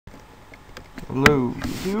Hello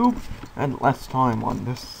YouTube, and last time on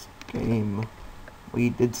this game we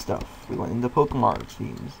did stuff. We went into Pokemon, it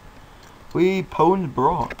seems. We pwned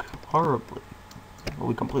Brock horribly. Well,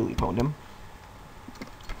 we completely pwned him.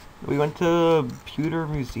 We went to Pewter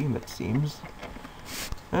Museum, it seems.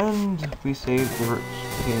 And we saved the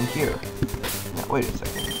game here. Now wait a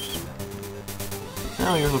second.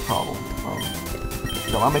 Now here's a problem.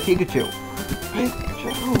 Still on my Pikachu!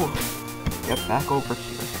 Pikachu! Get back over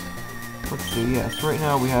here. Let's see, yes, right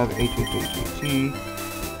now we have HHHHT,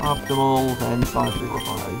 Optimal, and Sonic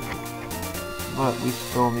 345. But we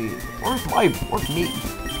still need... Where's me?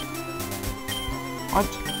 What?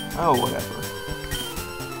 Oh, whatever.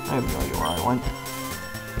 I have no idea where I went.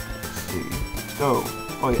 Let's see. Let's go.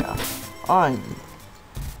 Oh yeah. I'm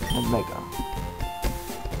a Mega.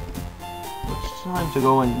 It's time to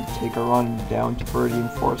go and take a run down to Viridian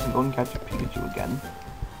Forest and go and catch a Pikachu again.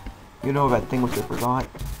 You know that thing which I forgot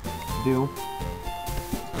to do?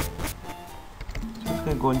 So I'm just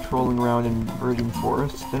gonna go and trolling around in Viridian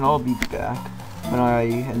Forest, then I'll be back when I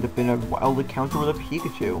end up in a wild encounter with a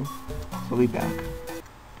Pikachu. So I'll be back.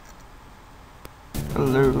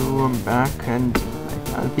 Hello, I'm back, and I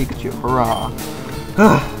found a Pikachu. Hurrah!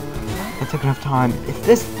 That took enough time. If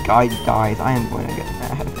this guy dies, I am going to get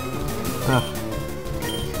mad.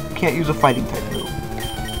 Can't use a fighting type move.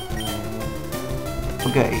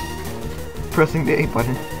 Okay. Pressing the A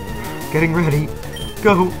button. Getting ready.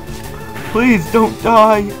 Go! Please don't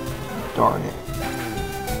die! Darn it.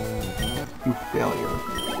 You failure.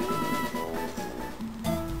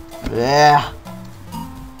 Yeah.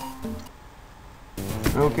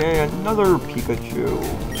 Okay, another Pikachu.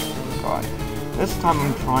 God. This time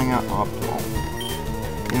I'm trying out Optimal.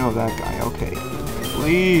 You know that guy, okay.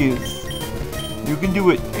 Please! You can do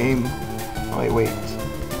it, aim. Oh, wait.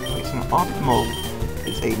 Okay, so Optimal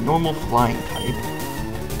is a normal flying type.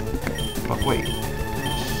 But wait.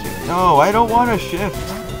 No, I don't want to shift!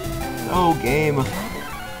 No, game.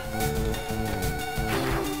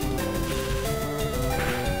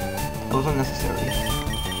 That was unnecessary.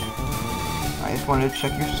 I just wanted to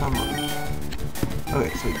check your summary.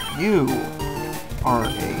 Okay, so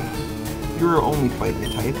you're only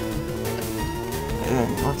fighting type. And then,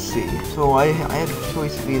 let's see. So I had a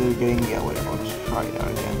choice of either getting, yeah, whatever, let's try it out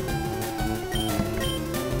again.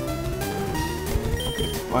 Okay,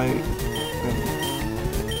 so I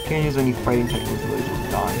can't use any fighting type moves, so will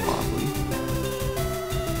die, probably.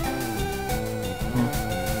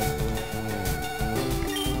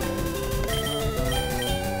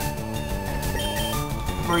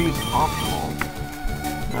 Before I use Optimal.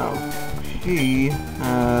 Now, she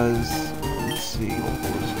has, let's see, what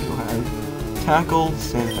does she have? Tackle,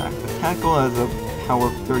 Sand Attack. The Tackle has a power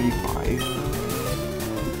of 35.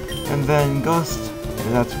 And then Gust,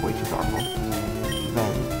 and that's way too powerful.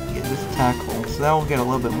 Then, yeah, this Tackle, so that will get a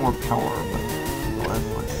little bit more power, but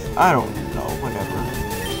let's I don't know, whatever.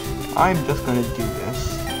 I'm just gonna do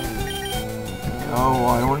this. No,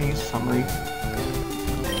 I don't want to use Summary.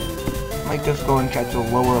 I might just go and catch a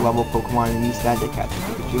lower level Pokemon and use that to catch a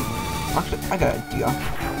Pikachu. Actually, I got an idea.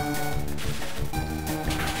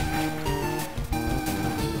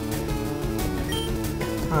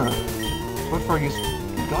 Huh. So what if I use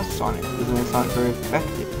Gusts on it? Isn't it not very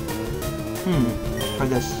effective? Let's try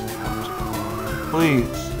this.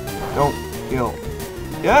 Please, don't kill.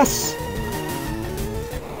 Yes!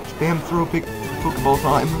 Spam throw Pokeball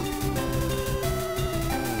time.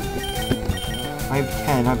 I have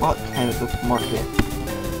 10. I bought 10 at the market.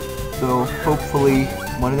 So, hopefully,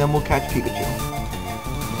 one of them will catch Pikachu.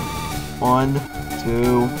 1,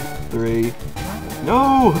 2, 3.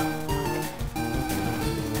 No!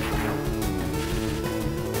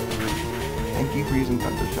 Thank you for using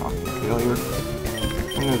Thunder Shock, failure.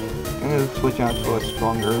 I'm gonna switch out to a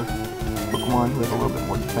stronger Pokemon with a little bit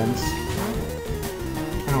more defense.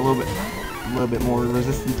 And a little bit more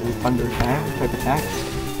resistant to the Thunder type attacks.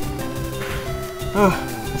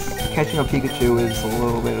 Catching a Pikachu is a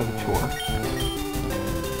little bit of a chore.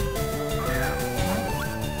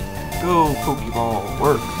 Go, Pokeball,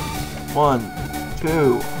 work! 1,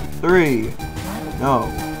 2, 3. No.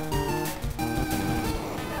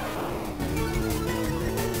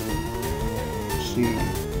 Let's see.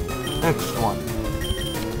 Next one.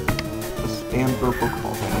 Just spam throw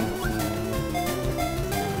Pokeballs at him.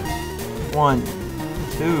 1,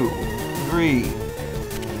 2, 3.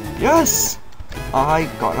 Yes! I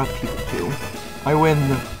got a Pikachu. I win.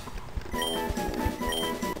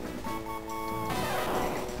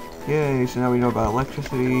 Yay, so now we know about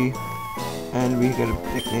electricity, and we get a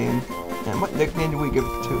nickname. And what nickname do we give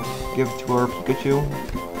to our Pikachu?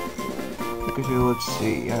 Pikachu, let's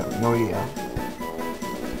see, I have no idea.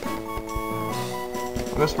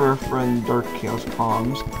 guess for our friend Dark Chaos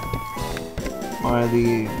Palms, one of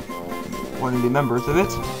the members of it.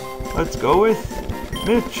 Let's go with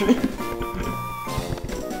Mitch.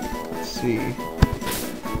 Let's see.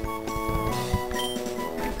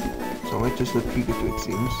 So Mitch is the Pikachu, it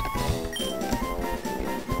seems.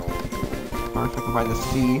 Or if I can find the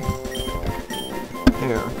C.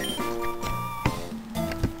 There.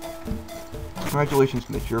 Congratulations,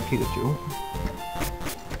 Mitch, you're a Pikachu.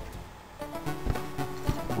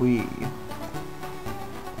 We.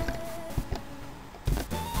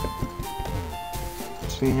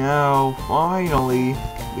 See now, finally,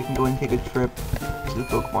 we can go and take a trip to the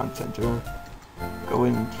Pokemon Center. Go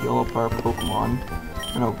and heal up our Pokemon.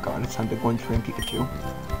 And oh god, it's time to go and train Pikachu.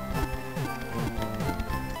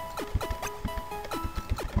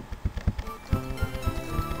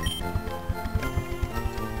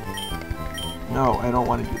 No, I don't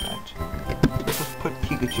want to do that. Let's just put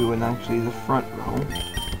Pikachu in actually the front row.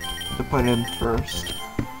 To put him first. So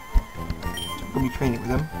we're going to be training with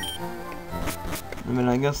him. And then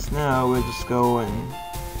I guess now we'll just go and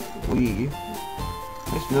we.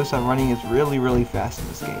 I just notice that running is really fast in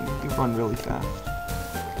this game. You run really fast. So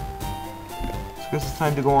I guess it's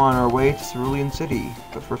time to go on our way to Cerulean City.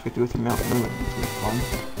 But first we have to go through Mount Moon. It's gonna be fun.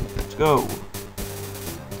 Let's go.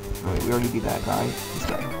 Alright, we already beat that guy. This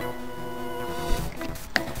guy.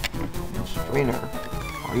 Trainer.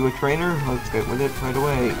 Are you a trainer? Let's get with it right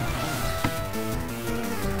away.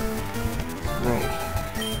 Right.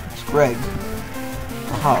 It's Greg.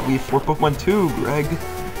 Aha, we have 4 Pokemon too, Greg.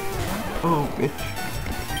 Oh, bitch.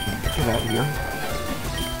 Get out of here.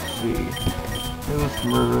 Let's see. It was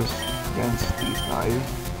murderous against these guys.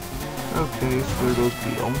 Okay, so there goes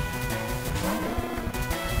Beetle.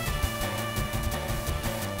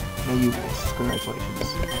 Now you miss.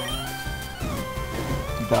 Congratulations.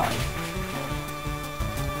 Die.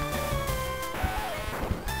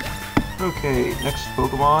 Okay, next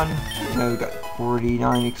Pokemon. Now we got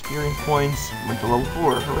 49 experience points. Went to level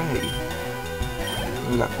 4. Hooray!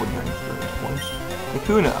 We got 49 experience points.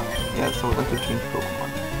 Kakuna. Yeah, so I'd like to change Pokemon.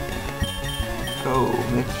 Go,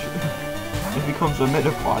 Mitch. If it becomes a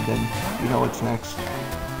Metapod, then you know what's next.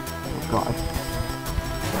 Oh god.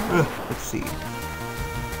 Let's see.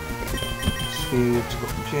 Let's go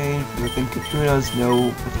and change. I think Kakuna's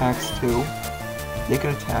no attacks too. They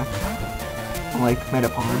can attack. Unlike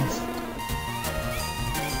Metapods.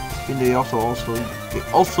 And they also use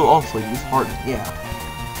Harden, yeah.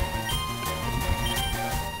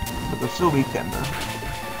 But they're still weak to Ember.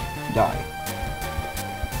 Die.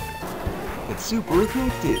 It's super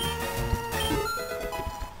effective.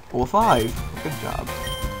 Level 5. Good job.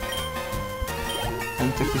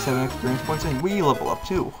 And 67 experience points, and we level up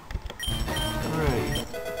too. Alright.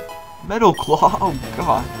 Metal Claw? Oh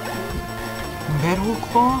god. Metal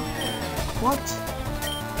Claw? What?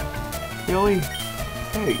 Really?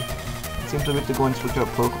 Hey. It seems like we have to go and switch out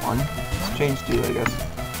Pokemon. Let's change to, I guess.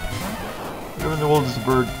 Whatever in the world is a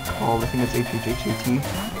bird called? I think it's H-H-H-A-T.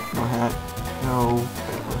 No hat. No.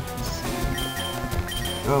 Whatever. Let's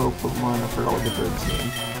see. Go, Pokemon. I forgot what the bird's name.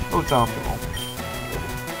 Oh, it's optimal.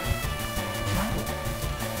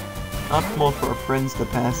 Optimal for our friends to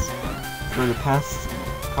pass. For the past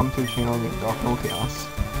come to a channel named Optimal Chaos.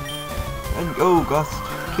 And go, Gust.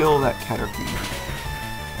 Kill that Caterpie.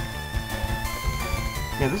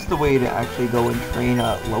 Yeah, this is the way to actually go and train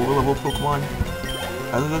lower level Pokemon.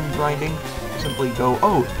 Other than grinding, simply go,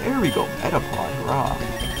 oh, there we go, Metapod, hurrah.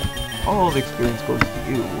 All the experience goes to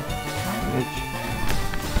you, Mitch.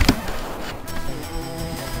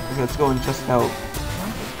 Okay, let's go and test out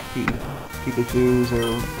Pikachu's,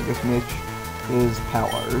 or I guess Mitch's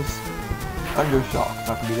powers. Undershock,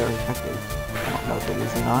 not gonna be very effective. I don't know if it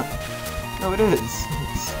is or not. No, it is.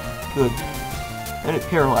 It's good. And it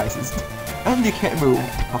paralyzes. And you can't move.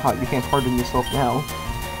 Haha, you can't harden yourself now.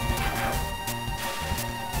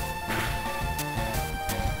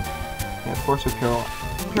 Yeah, of course we're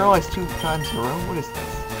paralyzed 2 times in a row? What is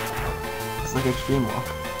this? It's like Extreme Lock.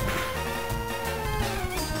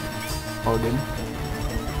 Harden.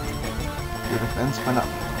 Your defense went up.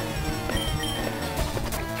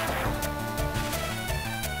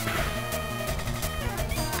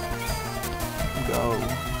 Go.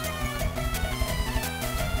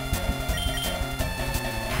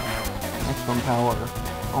 Maximum power.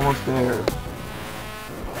 Almost there.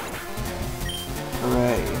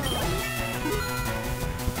 Hooray.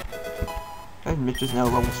 And Mitch is now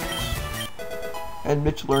level 6. And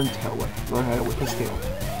Mitch learned how to whip his tail.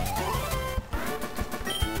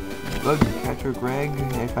 Bug catcher Greg.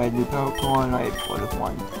 If I had new Pokemon, I had would have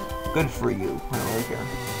won. Good for you. I don't really care.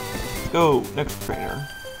 Let's go. Next trainer.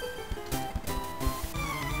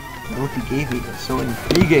 what he gave me is so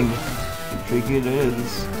intriguing. Intriguing it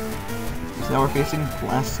is. So now we're facing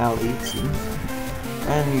Glass Sally, it seems.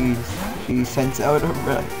 And she sends out a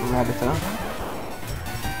Rattata.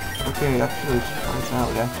 Okay, actually, she finds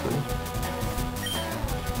out, actually.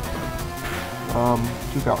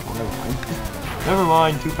 Too powerful, never mind. Never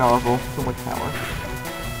mind, too powerful. Too much power.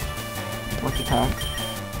 Too much attack.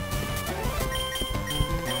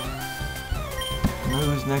 Now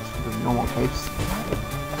who's next for the normal types?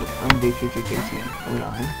 I'm DHHHATN,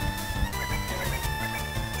 09.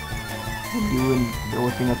 And you and you're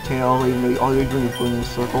looking at tail, even though all you're doing is going in a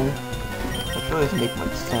circle. That really doesn't make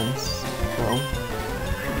much sense, though.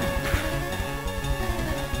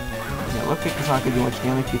 Yeah, looks like it's not going to do much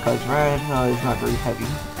damage because red is not very heavy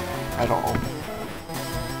at all.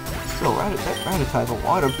 Still, that Rattata has a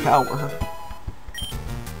lot of power.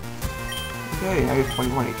 Okay, now you have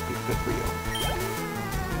 21 HP, good for you.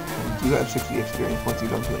 And you have 60 experience once you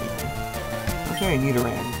don't do anything. Okay,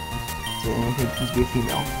 Nidoran. So, it seems to be a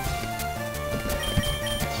female.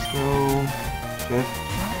 So, shift.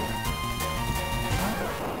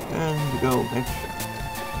 And go, Mitch.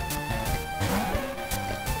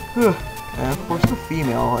 And of course the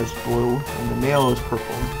female is blue, and the male is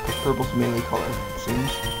purple. Because purple's mainly color, it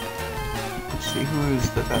seems. Let's see who is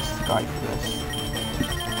the best guy for this.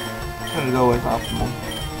 I'm gonna go with optimal.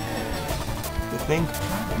 I think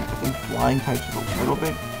flying types is a little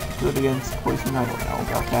bit good against poison. I don't know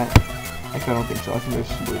about that. Actually, I don't think so. I think they're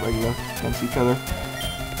simply regular against each other.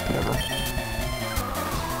 Whatever.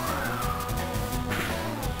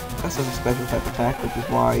 This has a special type attack, which is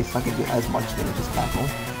why it's not gonna do as much damage as Tackle.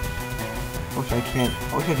 I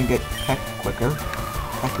wish I can get Peck quicker.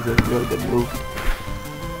 Peck is a really good move.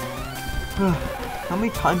 How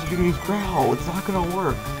many times are you gonna use Growl? It's not gonna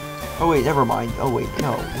work. Oh wait, never mind. Oh wait,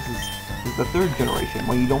 no. This is the third generation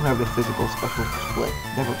when you don't have the physical special split.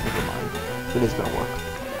 Never mind. It is gonna work.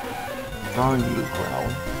 Darn you, Growl.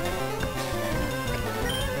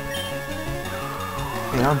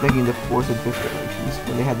 And I'm thinking the 4th and 5th generations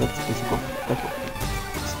when they had that physical special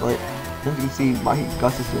split. As you can see, my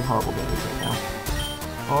Gus is doing horrible damage right now.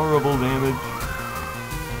 Horrible damage.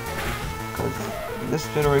 Because in this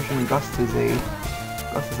generation, Gus is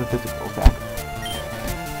a physical attack.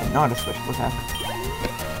 And not a special attack.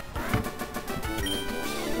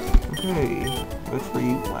 Okay, good for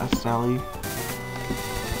you, Glass Sally.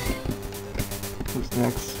 Who's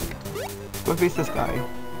next? Let's go face this guy.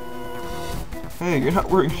 Hey, you're not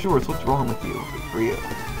wearing shorts, what's wrong with you? Good for you.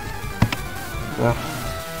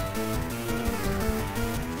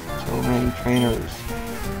 So many trainers.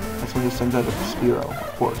 That's what just sends out a Spearow,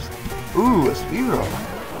 of course. Ooh, a Spearow!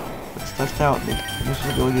 Let's test out the initial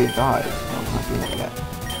ability to dive. No, I'm not doing that yet.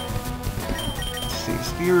 Let's see,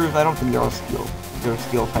 Spears, I don't think they're all steel. They're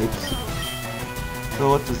steel types.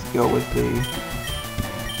 So let's just go with the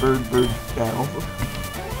bird battle.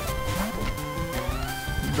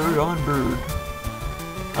 Bird on bird.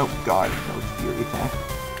 Oh god, that was Fury attack.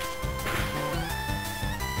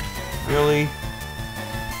 Really?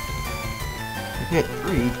 I hit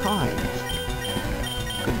 3 times.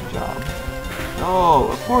 Good job. Oh,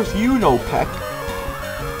 of course you know Peck.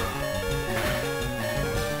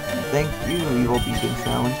 Thank you, evil beeping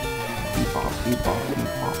sound. Beep off, beep off,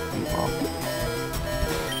 beep off, beep off.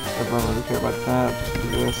 I don't really care about that, just do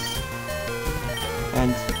this.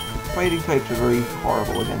 And fighting types are very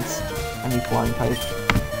horrible against any flying type.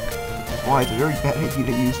 Which is why it's a very bad idea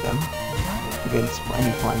to use them against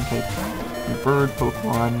any flying type. Bird,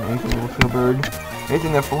 Pokemon, anything with a bird,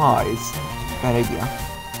 anything that flies. Bad idea.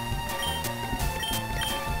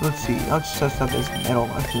 Let's see, let's test out this metal.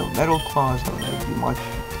 Metal claws don't really do much.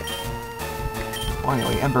 Well,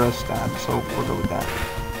 anyway, Ember has stab, so we'll go with that.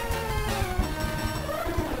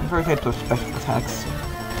 Very types of special attacks.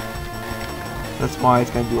 That's why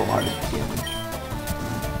it's going to do a lot of damage.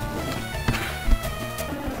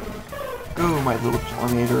 Go, my little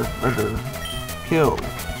Tornado River. Kill.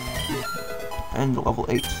 And level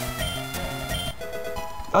 8.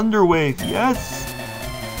 Thunder Wave, yes!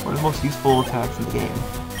 One of the most useful attacks in the game.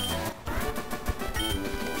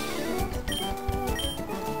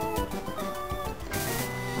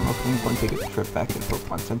 I'm going to take a trip back to the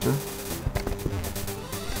Pokemon Center.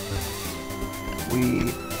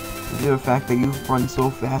 The fact that you run so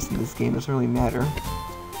fast in this game doesn't really matter.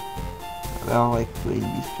 About like these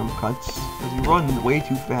jump cuts, because you run way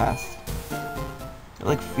too fast. It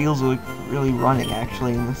like feels like really running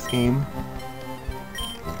actually in this game.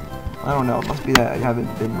 I don't know, it must be that I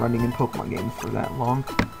haven't been running in Pokemon games for that long.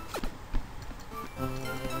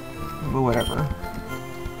 But whatever.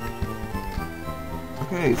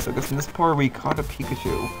 Okay, so I guess in this part we caught a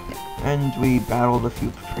Pikachu, and we battled a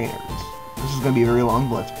few trainers. This is going to be a very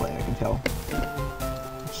long Let's Play, I can tell.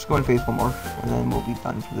 Let's just go and face one more, and then we'll be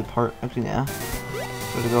done for the part. Actually, nah.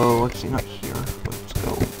 Gotta go, let's see, not here. Let's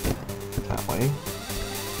go that way.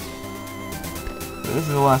 So this is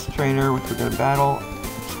the last trainer, which we're going to battle.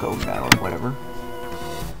 Let's go battle, whatever.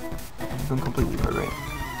 I'm going completely right.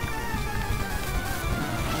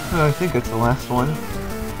 I think it's the last one.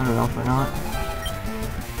 I don't know if or not.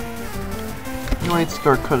 You might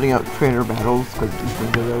start cutting out trainer battles because these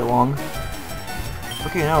things are very long.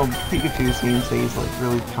 Okay, now Pikachu seems that he's like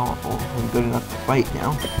really powerful and good enough to fight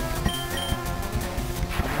now.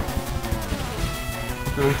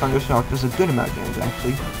 Really, Thunder Shock does a good amount of damage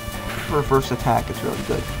actually. For a first attack, it's really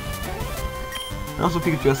good. And also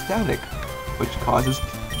Pikachu has Static, which causes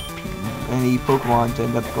any Pokemon to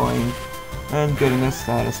end up going and getting a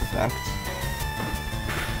status effect.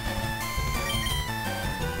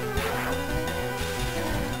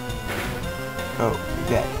 Oh, you're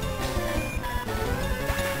dead.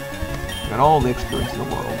 Got all the experience in the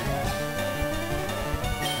world.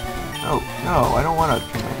 Oh, no, I don't want to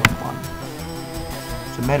train my Pokemon.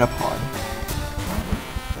 It's a Metapod.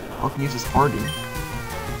 All I can use is Harden.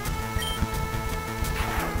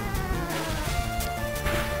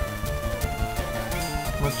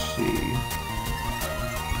 Let's see.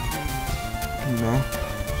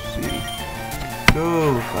 Let's see.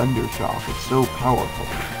 Go Thunder Shock. It's so powerful.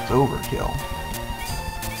 It's overkill.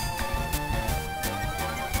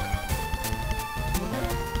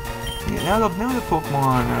 Yeah, now the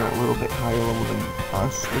Pokemon are a little bit higher level than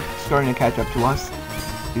us. They're starting to catch up to us.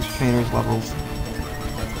 These trainers' levels.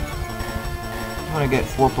 I want to get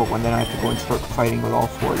 4 Pokemon, then I have to go and start fighting with all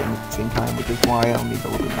 4 of them at the same time, which is why I'll need a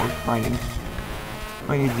little bit more grinding.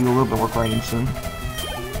 I need to do a little bit more grinding soon.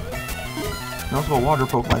 And also a water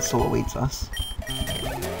Pokemon still awaits us.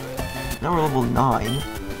 Now we're level 9,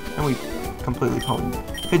 and we completely pwned.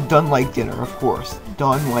 It's done like dinner, of course.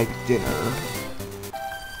 Done like dinner.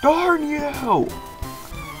 Darn you! Oh,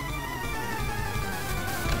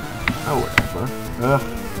 whatever. Ugh.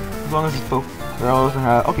 As long as it's Pokemon.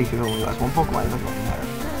 Okay, she only has 1 Pokemon, it doesn't really matter.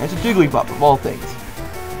 And it's a Jigglypuff, of all things.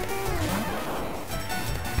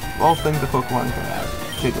 Of all things a Pokemon can have.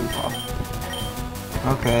 Jigglypuff.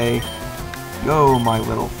 Okay. Go, my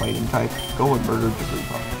little fighting type. Go and murder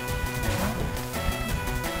Jigglypuff.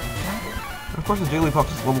 And of course, the Jigglypuff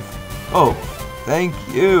is level. Oh, thank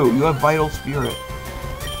you! You have Vital Spirit.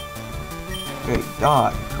 Okay,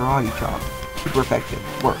 die. Karate Chop. Super effective.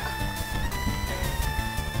 Work.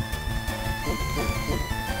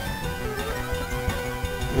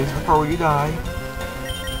 This is the part where you die.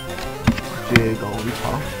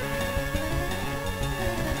 Jigglypuff.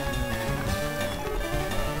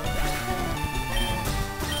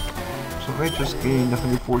 So I just gained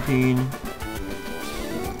 114.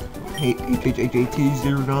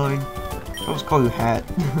 HHHAT09. I'll just call you Hat.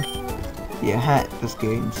 Yeah, Hat just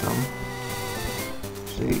gained some.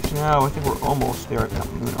 See, so now I think we're almost there at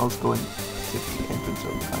Mountain Moon. I'll just go and sit at the entrance, so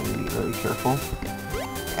I'm kind of be very careful.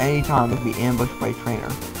 Anytime I can be ambushed by a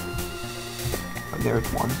trainer. Oh, there's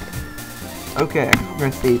one. Okay, we're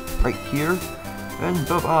gonna stay right here. And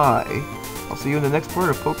bye-bye. I'll see you in the next part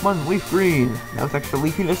of Pokemon Leaf Green. Now with extra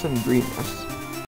leafiness and greenness.